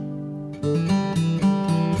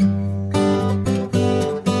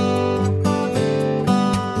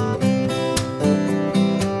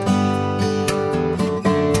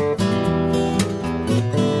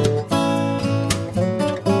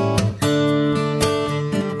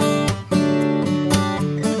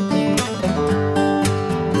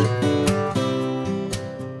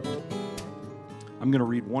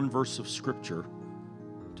verse of Scripture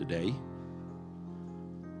today.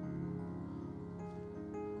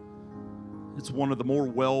 It's one of the more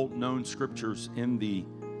well-known scriptures in the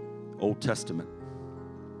Old Testament.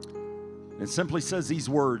 It simply says these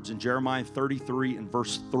words in Jeremiah 33 and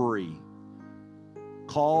verse 3.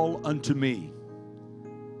 Call unto me,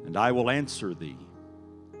 and I will answer thee,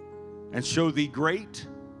 and show thee great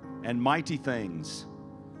and mighty things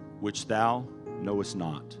which thou knowest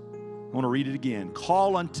not. I want to read it again.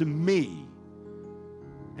 Call unto me,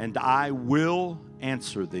 and I will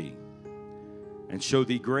answer thee, and show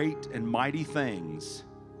thee great and mighty things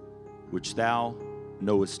which thou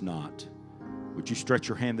knowest not. Would you stretch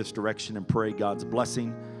your hand this direction and pray God's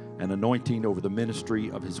blessing and anointing over the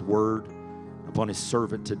ministry of His Word upon His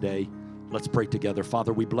servant today? Let's pray together.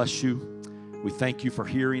 Father, we bless you. We thank you for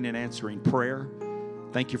hearing and answering prayer.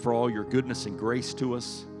 Thank you for all your goodness and grace to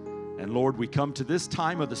us. And Lord, we come to this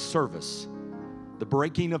time of the service, the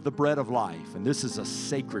breaking of the bread of life. And this is a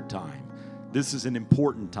sacred time. This is an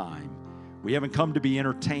important time. We haven't come to be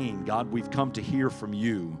entertained, God. We've come to hear from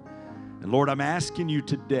you. And Lord, I'm asking you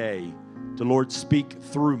today to, Lord, speak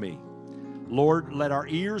through me. Lord, let our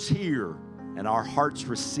ears hear and our hearts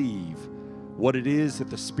receive what it is that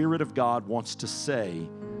the Spirit of God wants to say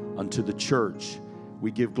unto the church.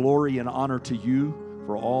 We give glory and honor to you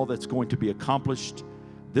for all that's going to be accomplished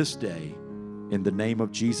this day in the name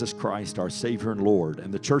of Jesus Christ, our Savior and Lord.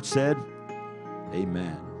 And the church said,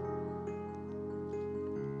 amen.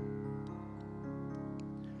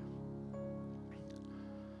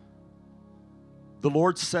 The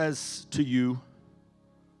Lord says to you,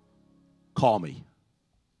 call me.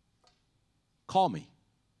 Call me.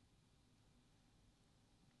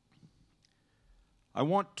 I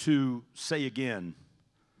want to say again,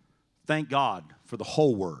 thank God for the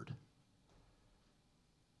whole Word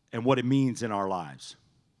and what it means in our lives.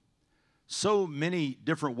 So many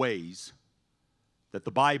different ways that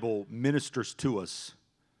the Bible ministers to us.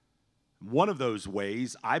 One of those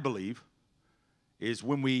ways, I believe, is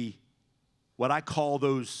when what I call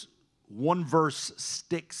those one-verse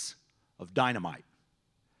sticks of dynamite.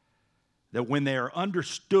 That when they are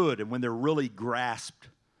understood and when they're really grasped,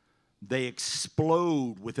 they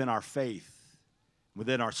explode within our faith,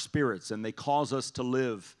 within our spirits, and they cause us to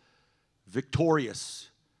live victorious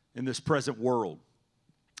in this present world.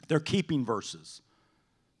 They're keeping verses.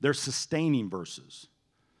 They're sustaining verses.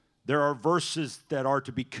 There are verses that are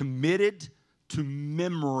to be committed to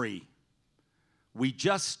memory. We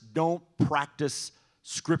just don't practice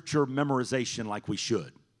Scripture memorization like we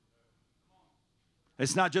should.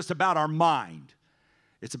 It's not just about our mind.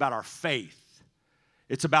 It's about our faith.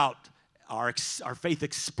 It's about our faith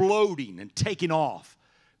exploding and taking off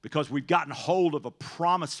because we've gotten hold of a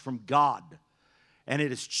promise from God, and it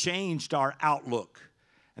has changed our outlook.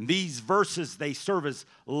 And these verses, they serve as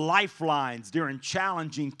lifelines during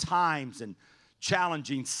challenging times and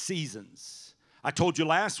challenging seasons. I told you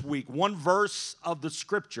last week, one verse of the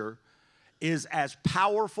Scripture is as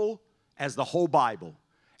powerful as the whole Bible.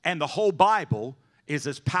 And the whole Bible is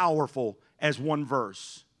as powerful as one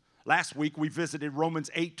verse. Last week, we visited Romans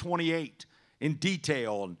 8:28 in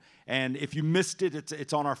detail. And if you missed it,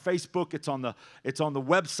 it's on our Facebook. It's on the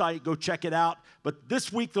website. Go check it out. But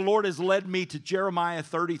this week, the Lord has led me to Jeremiah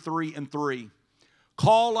 33 and 3.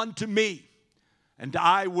 Call unto me, and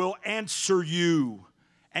I will answer you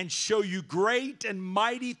and show you great and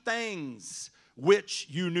mighty things which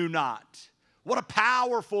you knew not. What a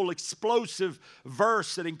powerful, explosive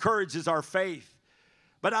verse that encourages our faith.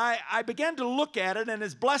 But I began to look at it, and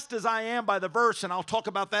as blessed as I am by the verse, and I'll talk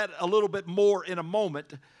about that a little bit more in a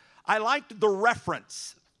moment, I liked the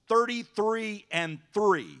reference, 33 and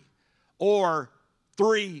 3, or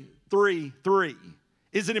 333.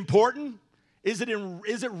 Is it important? Is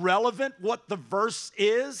it relevant what the verse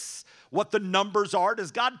is? What the numbers are?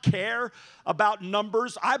 Does God care about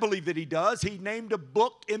numbers? I believe that He does. He named a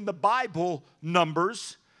book in the Bible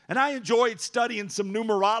Numbers. And I enjoyed studying some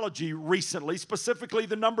numerology recently, specifically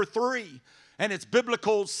the number 3 and its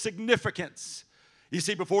biblical significance. You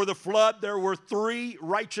see, before the flood, there were 3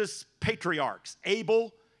 righteous patriarchs,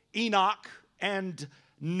 Abel, Enoch, and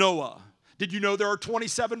Noah. Did you know there are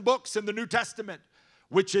 27 books in the New Testament,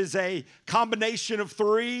 which is a combination of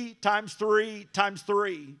 3 times 3 times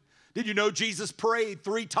 3? Did you know Jesus prayed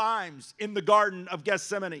 3 times in the Garden of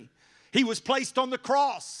Gethsemane? He was placed on the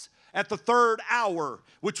cross at the 3rd hour,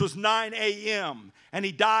 which was 9 a.m., and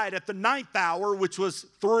He died at the 9th hour, which was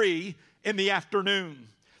 3 in the afternoon.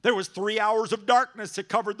 There was 3 hours of darkness that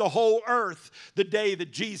covered the whole earth the day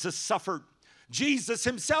that Jesus suffered. Jesus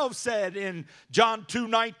Himself said in John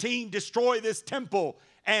 2:19, destroy this temple,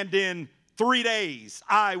 and in 3 days,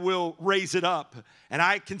 I will raise it up. And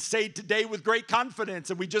I can say today with great confidence,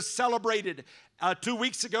 and we just celebrated 2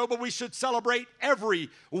 weeks ago, but we should celebrate every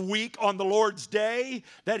week on the Lord's Day,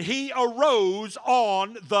 that He arose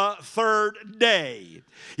on the 3rd day.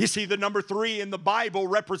 You see, the number 3 in the Bible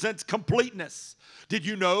represents completeness. Did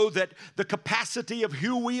you know that the capacity of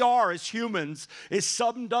who we are as humans is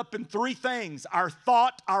summed up in 3 things: our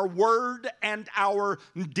thought, our word, and our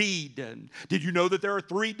deed? Did you know that there are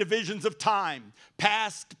 3 divisions of time: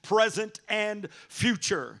 past, present, and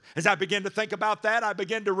future? As I began to think about that, I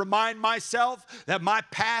began to remind myself that my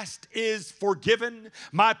past is forgiven,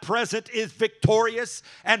 my present is victorious,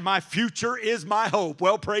 and my future is my hope.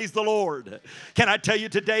 Well, praise the Lord. Can I tell you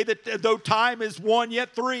today that though time is 1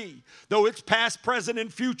 yet 3, though it's past, present,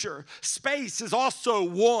 and future, space is also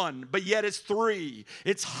 1, but yet it's 3.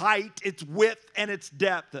 It's height, it's width, and it's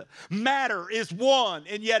depth. Matter is 1,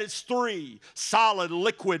 and yet it's 3: solid,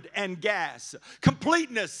 liquid, and gas.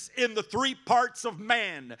 Completeness in the 3 parts of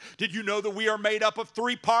man. Did you know that we are made up of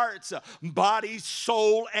 3 parts: body,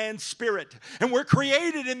 soul, and spirit? And we're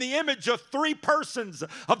created in the image of 3 persons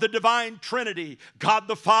of the divine Trinity: God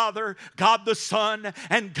the Father, God the Son,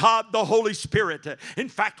 and God the Holy Spirit. In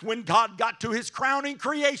fact, when God got to His crowning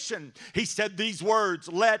creation, He said these words: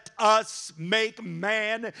 "Let us make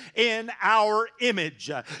man in our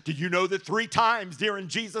image." Did you know that 3 times during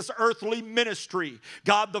Jesus' earthly ministry,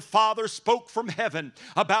 God the Father spoke from heaven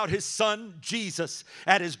about His Son Jesus?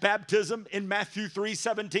 At His baptism in Matthew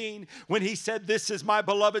 3:17, when He said, "This is my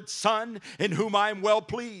beloved Son, in whom I am well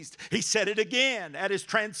pleased." He said it again at His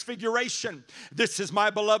transfiguration: "This is my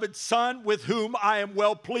beloved Son, with whom I am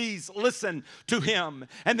well pleased. Listen to Him."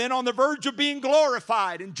 And then on the verge of being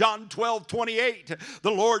glorified in John 12:28,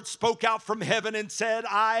 the Lord spoke out from heaven and said,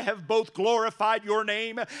 "I have both glorified your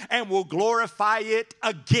name and will glorify it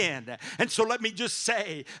again." And so let me just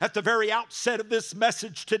say at the very outset of this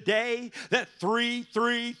message today that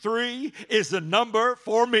 333 is the number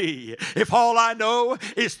for me. If all I know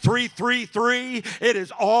is 333, it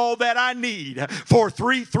is all that I need. For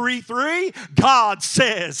 333, God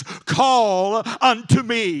says, "Call unto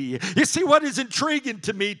me." You see, what is intriguing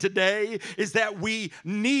to me today is that we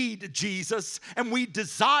need Jesus, and we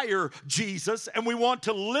desire Jesus, and we want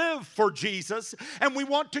to live for Jesus, and we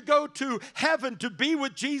want to go to heaven to be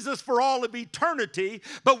with Jesus for all of eternity.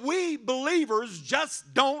 But we believers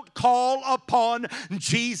just don't call upon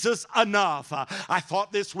Jesus enough. I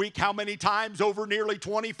thought this week how many times over nearly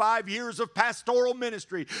 25 years of pastoral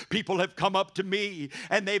ministry, people have come up to me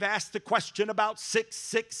and they've asked the question about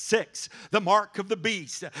 666, the mark of the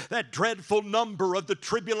beast, that dreadful number of the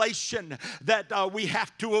tribulation that we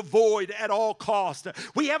have to avoid at all costs.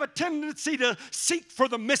 We have a tendency to seek for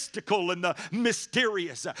the mystical and the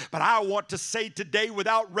mysterious. But I want to say today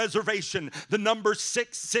without reservation, the number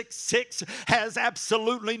 666 has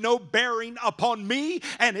absolutely no bearing upon me,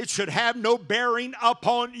 and it should have no bearing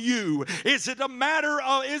upon you. Is it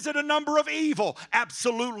a number of evil?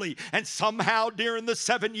 Absolutely. And somehow during the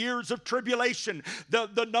 7 years of tribulation,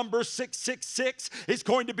 the number 666 is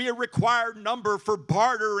going to be a required number for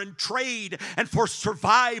barter and trade and for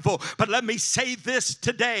survival. But let me say this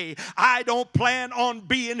today: I don't plan on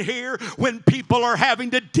being here when people are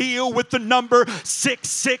having to deal with the number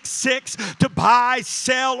 666 to buy,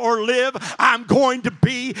 sell, or live. I'm going to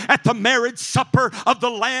be at the marriage supper of the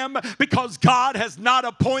Lamb, because God has not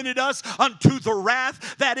appointed us unto the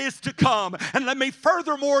wrath that is to come. And let me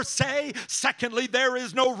furthermore say, secondly, there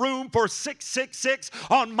is no room for 666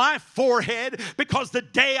 on my forehead, because the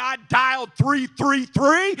day I dialed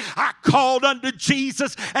 333, I called unto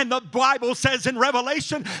Jesus, and the Bible says in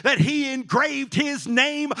Revelation that He engraved His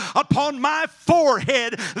name upon my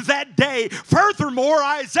forehead that day. Furthermore,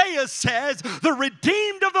 Isaiah says, "The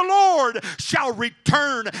redeemed of the Lord shall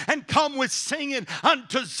return and come with singing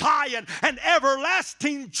unto Zion, and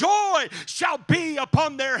everlasting joy shall be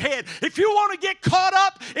upon their head." If you want to get caught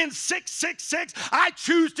up in 666, I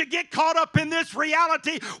choose to get caught up in this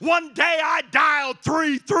reality. One day I dialed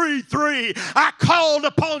 333. I called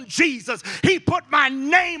upon Jesus. He put my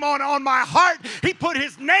name on my heart. He put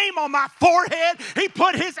His name on my forehead. He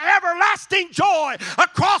put His everlasting joy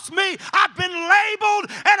across me. I've been labeled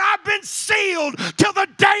and I've been sealed till the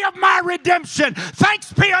day of my redemption.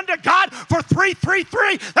 Thanks be unto God for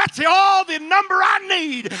 333. That's all the number I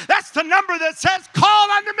need. That's the number that says,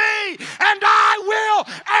 "Call unto me and I will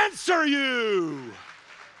answer you."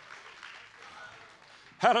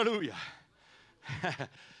 Hallelujah.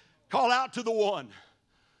 Call out to the one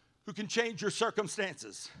who can change your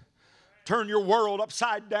circumstances, turn your world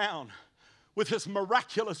upside down with His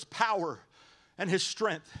miraculous power and His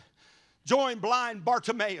strength. Join blind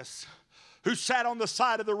Bartimaeus, who sat on the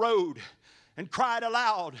side of the road and cried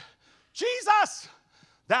aloud, Jesus,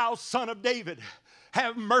 thou Son of David,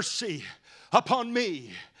 have mercy upon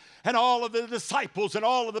me. And all of the disciples and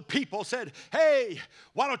all of the people said, hey,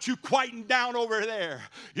 why don't you quieten down over there?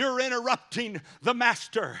 You're interrupting the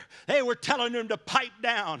master. They were telling him to pipe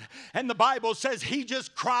down. And the Bible says he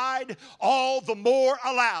just cried all the more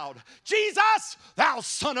aloud, Jesus, thou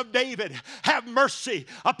Son of David, have mercy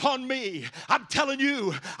upon me. I'm telling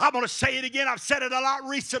you, I'm going to say it again. I've said it a lot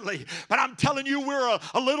recently, but I'm telling you, we're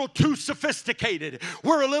a little too sophisticated.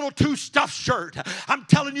 We're a little too stuffed shirt. I'm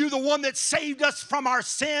telling you, the one that saved us from our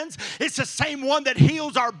sins, it's the same one that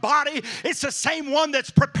heals our body. It's the same one that's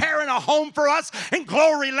preparing a home for us in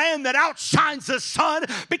glory land that outshines the sun.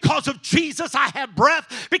 Because of Jesus, I have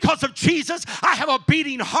breath. Because of Jesus, I have a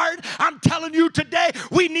beating heart. I'm telling you today,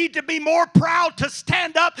 we need to be more proud to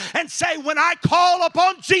stand up and say, when I call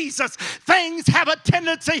upon Jesus, things have a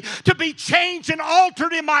tendency to be changed and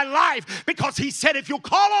altered in my life. Because he said, if you'll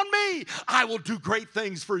call on me, I will do great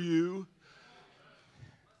things for you.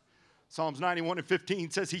 Psalms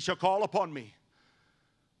 91:15 says, he shall call upon me,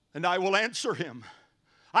 and I will answer him.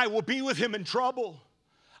 I will be with him in trouble.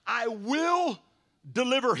 I will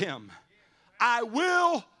deliver him. I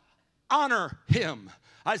will honor him.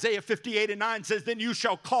 Isaiah 58:9 says, then you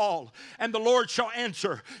shall call, and the Lord shall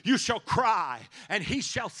answer. You shall cry, and he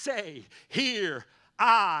shall say, here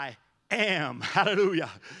I am. Hallelujah.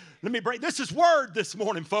 Let me break. This is word this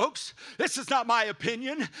morning, folks. This is not my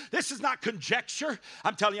opinion. This is not conjecture.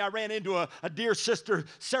 I'm telling you, I ran into a dear sister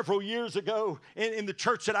several years ago in the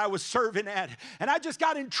church that I was serving at. And I just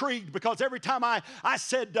got intrigued because every time I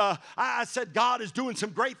said God is doing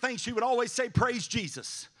some great things, she would always say, praise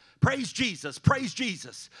Jesus. Praise Jesus, praise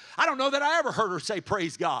Jesus. I don't know that I ever heard her say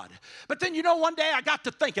praise God. But then, one day I got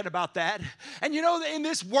to thinking about that. And in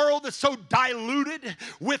this world that's so diluted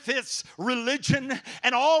with its religion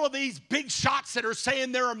and all of these big shots that are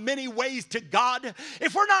saying there are many ways to God,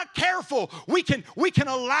 if we're not careful, we can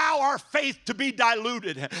allow our faith to be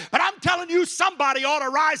diluted. But I'm telling you, somebody ought to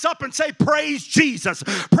rise up and say, praise Jesus.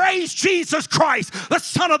 Praise Jesus Christ, the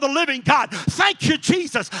Son of the living God. Thank you,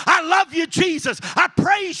 Jesus. I love you, Jesus. I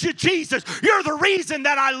praise you, Jesus. You're the reason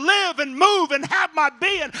that I live and move and have my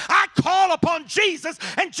being. I call upon Jesus,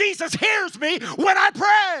 and Jesus hears me when I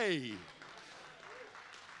pray.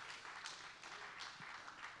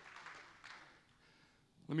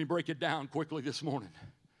 Let me break it down quickly this morning.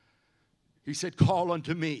 He said, call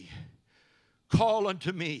unto me,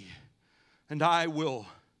 and I will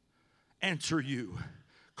answer you.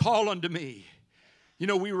 Call unto me.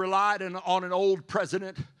 We relied on an old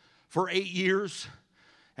president for 8 years.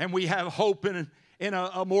 And we have hope in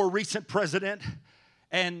a more recent president.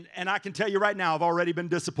 And I can tell you right now, I've already been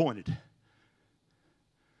disappointed.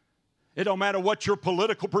 It don't matter what your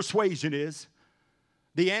political persuasion is.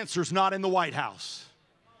 The answer's not in the White House.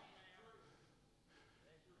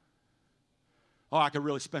 Oh, I could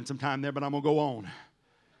really spend some time there, but I'm going to go on.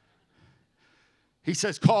 He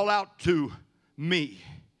says, call out to me.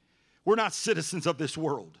 We're not citizens of this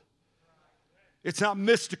world. It's not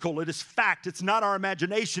mystical. It is fact. It's not our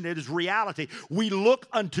imagination. It is reality. We look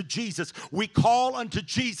unto Jesus. We call unto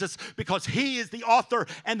Jesus because he is the author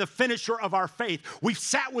and the finisher of our faith. We've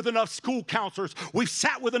sat with enough school counselors. We've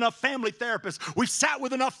sat with enough family therapists. We've sat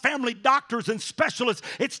with enough family doctors and specialists.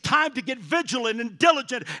 It's time to get vigilant and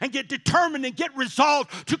diligent and get determined and get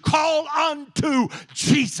resolved to call unto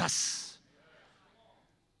Jesus.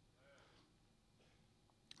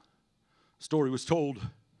 Story was told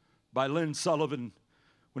by Lynn Sullivan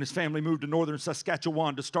when his family moved to northern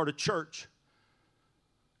Saskatchewan to start a church.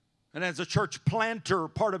 And as a church planter,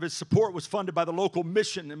 part of his support was funded by the local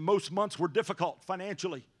mission, and most months were difficult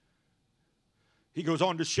financially. He goes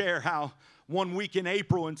on to share how one week in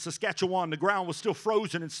April in Saskatchewan, the ground was still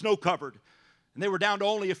frozen and snow-covered, and they were down to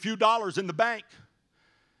only a few dollars in the bank.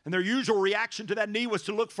 And their usual reaction to that need was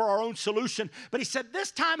to look for our own solution. But he said,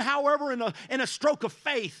 this time, however, in a stroke of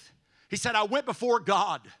faith, he said, I went before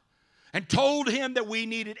God and told him that we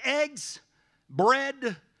needed eggs,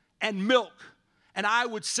 bread, and milk, and I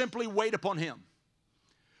would simply wait upon him.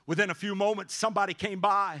 Within a few moments, somebody came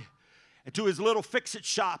by to his little fix-it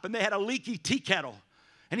shop, and they had a leaky tea kettle.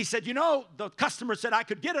 And he said, the customer said, I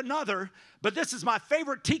could get another, but this is my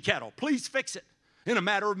favorite tea kettle. Please fix it. In a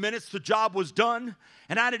matter of minutes, the job was done,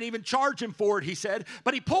 and I didn't even charge him for it, he said.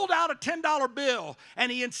 But he pulled out a $10 bill,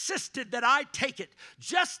 and he insisted that I take it,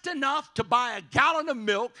 just enough to buy a gallon of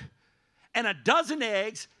milk and a dozen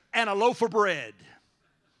eggs and a loaf of bread.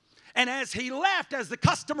 And as he left, as the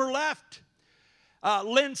customer left,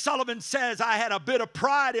 Lynn Sullivan says, I had a bit of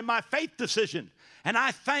pride in my faith decision, and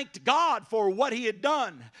I thanked God for what he had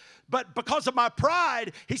done. But because of my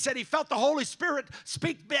pride, he said he felt the Holy Spirit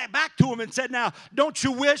speak back to him and said, now, don't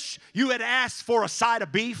you wish you had asked for a side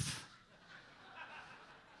of beef?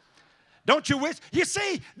 Don't you wish? You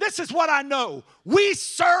see, this is what I know. We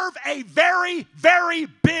serve a very, very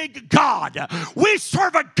big God. We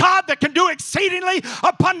serve a God that can do exceedingly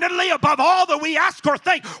abundantly above all that we ask or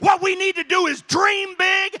think. What we need to do is dream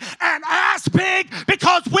big and ask big,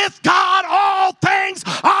 because with God all things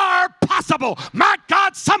are possible. My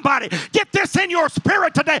God, somebody get this in your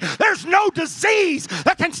spirit today. There's no disease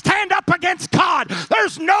that can stand up against God.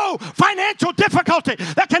 There's no financial difficulty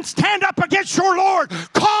that can stand up against your Lord.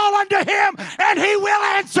 Call unto Him and He will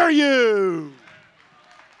answer you.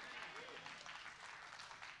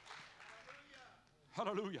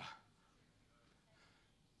 Hallelujah.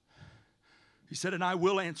 He said, and I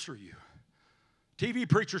will answer you. TV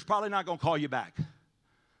preacher's probably not going to call you back.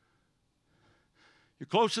 Your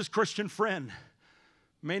closest Christian friend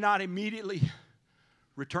may not immediately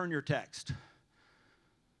return your text.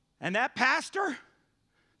 And that pastor,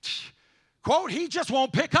 quote, he just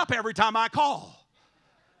won't pick up every time I call.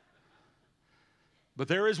 But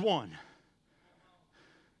there is one.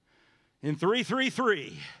 In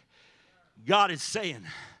 333, God is saying,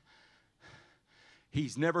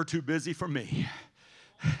 He's never too busy for me.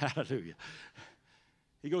 Hallelujah.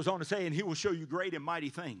 He goes on to say, and He will show you great and mighty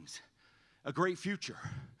things, a great future,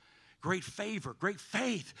 great favor, great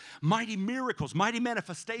faith, mighty miracles, mighty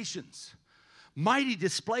manifestations, mighty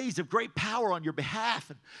displays of great power on your behalf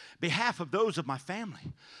and behalf of those of my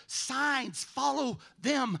family. Signs follow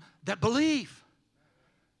them that believe.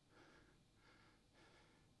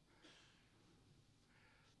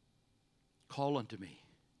 Call unto me.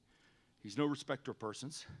 He's no respecter of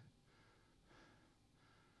persons.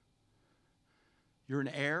 You're an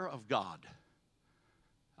heir of God.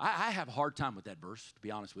 I have a hard time with that verse, to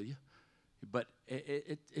be honest with you. But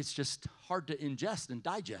it's just hard to ingest and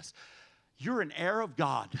digest. You're an heir of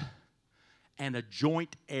God and a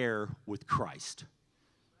joint heir with Christ.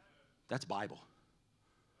 That's Bible.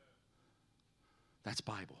 That's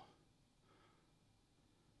Bible.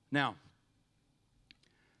 Now,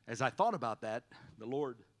 as I thought about that, the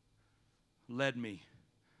Lord led me.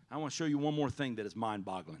 I want to show you one more thing that is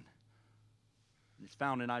mind-boggling. It's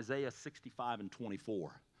found in Isaiah 65 and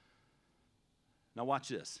 24. Now watch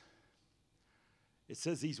this. It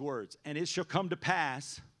says these words, and it shall come to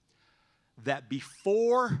pass that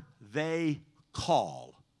before they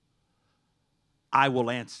call, I will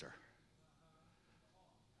answer.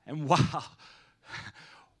 And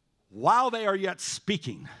while they are yet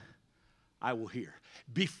speaking, I will hear.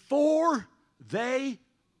 Before they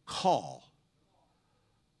call,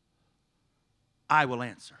 I will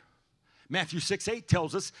answer. Matthew 6:8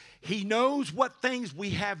 tells us He knows what things we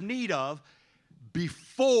have need of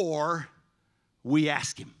before we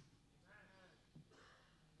ask Him.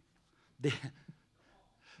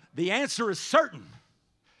 The answer is certain.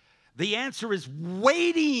 The answer is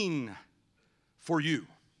waiting for you.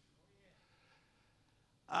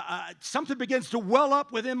 Something begins to well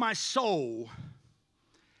up within my soul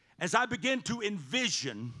as I begin to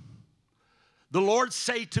envision the Lord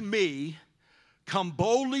say to me, come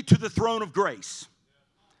boldly to the throne of grace.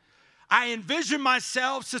 I envision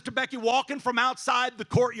myself, Sister Becky, walking from outside the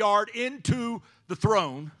courtyard into the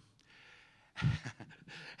throne.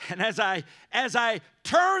 And as I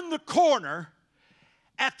turn the corner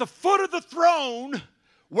at the foot of the throne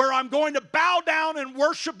where I'm going to bow down and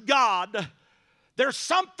worship God, there's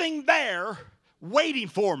something there waiting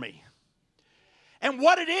for me. And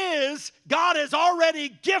what it is, God has already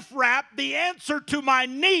gift wrapped the answer to my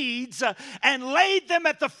needs and laid them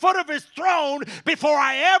at the foot of His throne before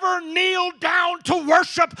I ever kneel down to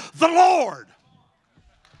worship the Lord.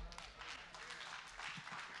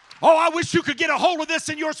 Oh, I wish you could get a hold of this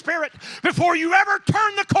in your spirit before you ever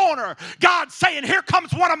turn the corner. God's saying, here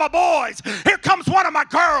comes one of my boys. Here comes one of my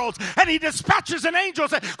girls. And He dispatches an angel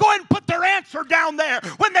and says, go ahead and put their answer down there.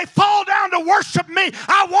 When they fall down to worship me,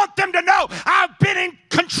 I want them to know I've been in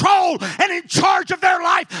control and in charge of their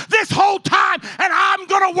life this whole time. And I'm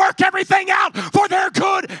going to work everything out for their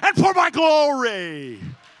good and for my glory.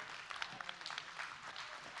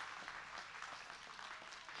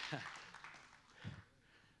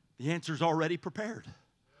 The answer's already prepared.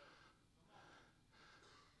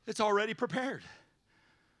 It's already prepared.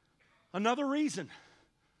 Another reason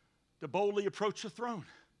to boldly approach the throne.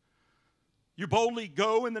 You boldly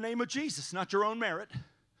go in the name of Jesus, not your own merit.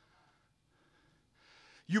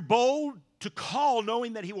 You bold to call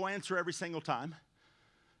knowing that He will answer every single time.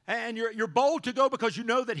 And you're bold to go because you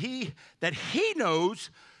know that He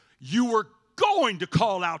knows you were going to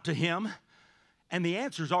call out to Him, and the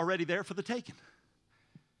answer's already there for the taking.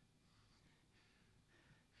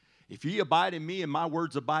 If ye abide in me and my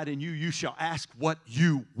words abide in you, you shall ask what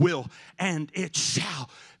you will, and it shall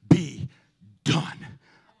be done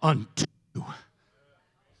unto you.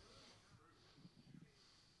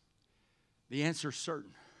 The answer is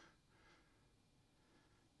certain.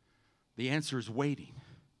 The answer is waiting.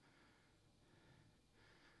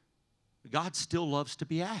 God still loves to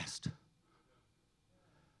be asked.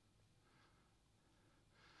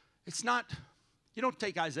 It's not, you don't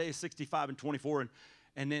take Isaiah 65 and 24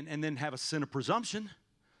 and then have a sin of presumption.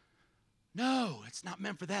 No, it's not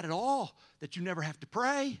meant for that at all, that you never have to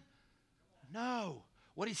pray. No.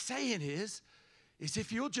 What he's saying is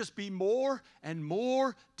if you'll just be more and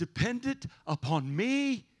more dependent upon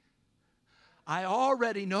me, I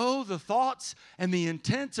already know the thoughts and the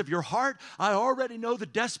intents of your heart. I already know the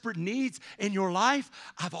desperate needs in your life.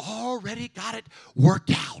 I've already got it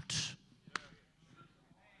worked out.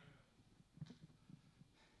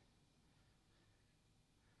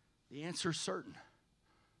 The answer is certain.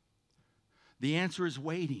 The answer is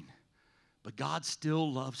waiting. But God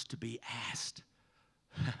still loves to be asked.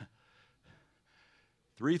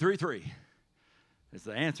 333 is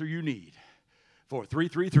the answer you need. For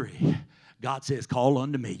 333, God says, call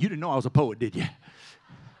unto me. You didn't know I was a poet, did you?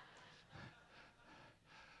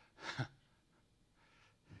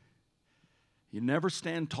 You never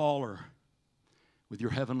stand taller with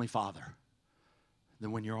your Heavenly Father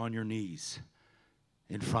than when you're on your knees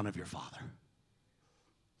in front of your Father.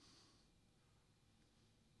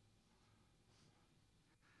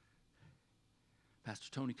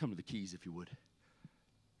 Pastor Tony, come to the keys if you would.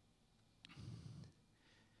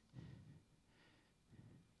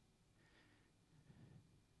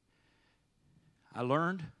 I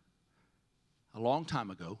learned a long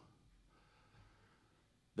time ago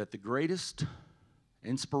that the greatest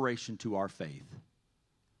inspiration to our faith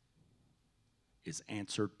is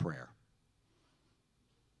answered prayer.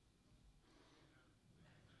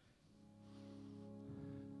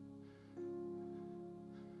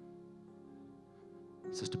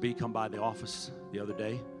 Sister B come by the office the other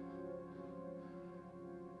day.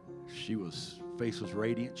 Face was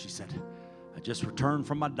radiant. She said, I just returned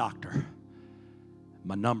from my doctor.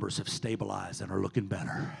 My numbers have stabilized and are looking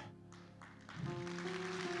better.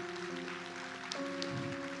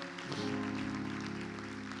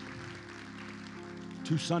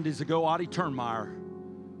 Two Sundays ago, Audie Turnmeyer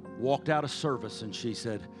walked out of service and she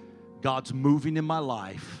said, God's moving in my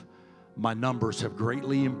life. My numbers have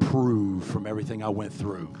greatly improved from everything I went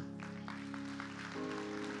through.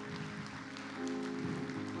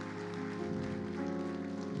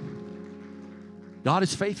 God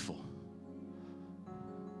is faithful.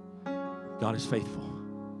 God is faithful.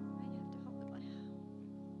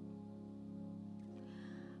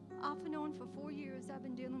 Off and on for 4 years, I've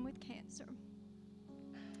been dealing with cancer.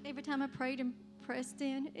 Every time I prayed and pressed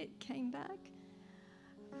in, it came back.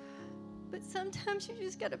 But sometimes you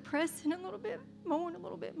just got to press in a little bit more and a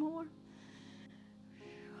little bit more.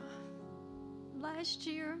 Last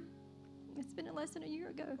year, it's been less than a year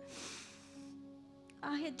ago,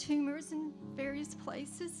 I had tumors in various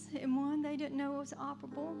places. In one, they didn't know it was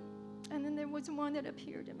operable. And then there was one that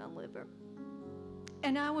appeared in my liver.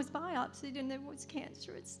 And I was biopsied and it was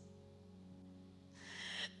cancerous.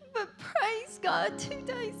 But praise God, 2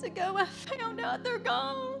 days ago, I found out they're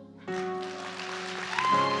gone.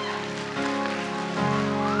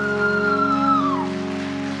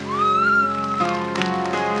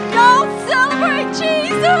 Y'all celebrate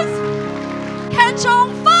Jesus. Catch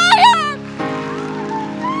on fire.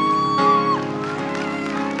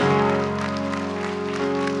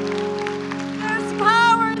 There's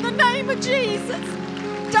power in the name of Jesus.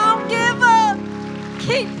 Don't give up.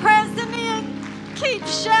 Keep pressing in. Keep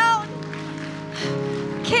shouting.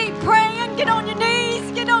 Keep praying. Get on your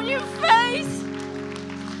knees. Get on your face.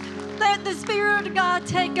 Let the Spirit of God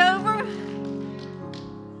take over.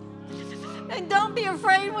 And don't be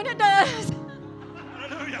afraid when it does.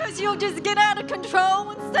 Because you'll just get out of control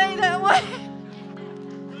and stay that way.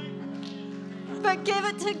 But give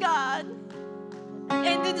it to God.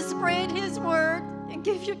 And then spread His word and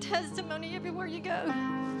give your testimony everywhere you go.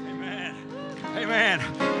 Amen. Amen.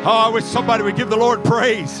 Oh, I wish somebody would give the Lord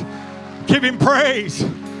praise. Give Him praise.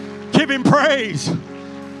 Give Him praise.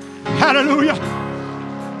 Hallelujah.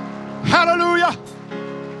 Hallelujah.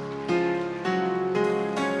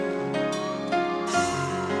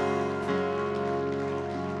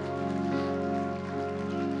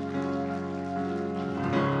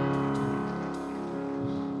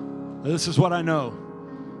 This is what I know.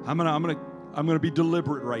 I'm gonna be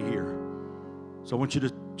deliberate right here. So I want you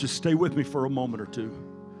to just stay with me for a moment or two.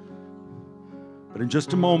 But in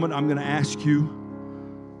just a moment, I'm going to ask you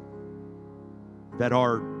that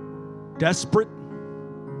are desperate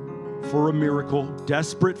for a miracle,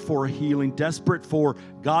 desperate for a healing, desperate for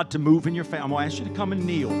God to move in your family, I'm going to ask you to come and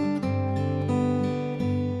kneel.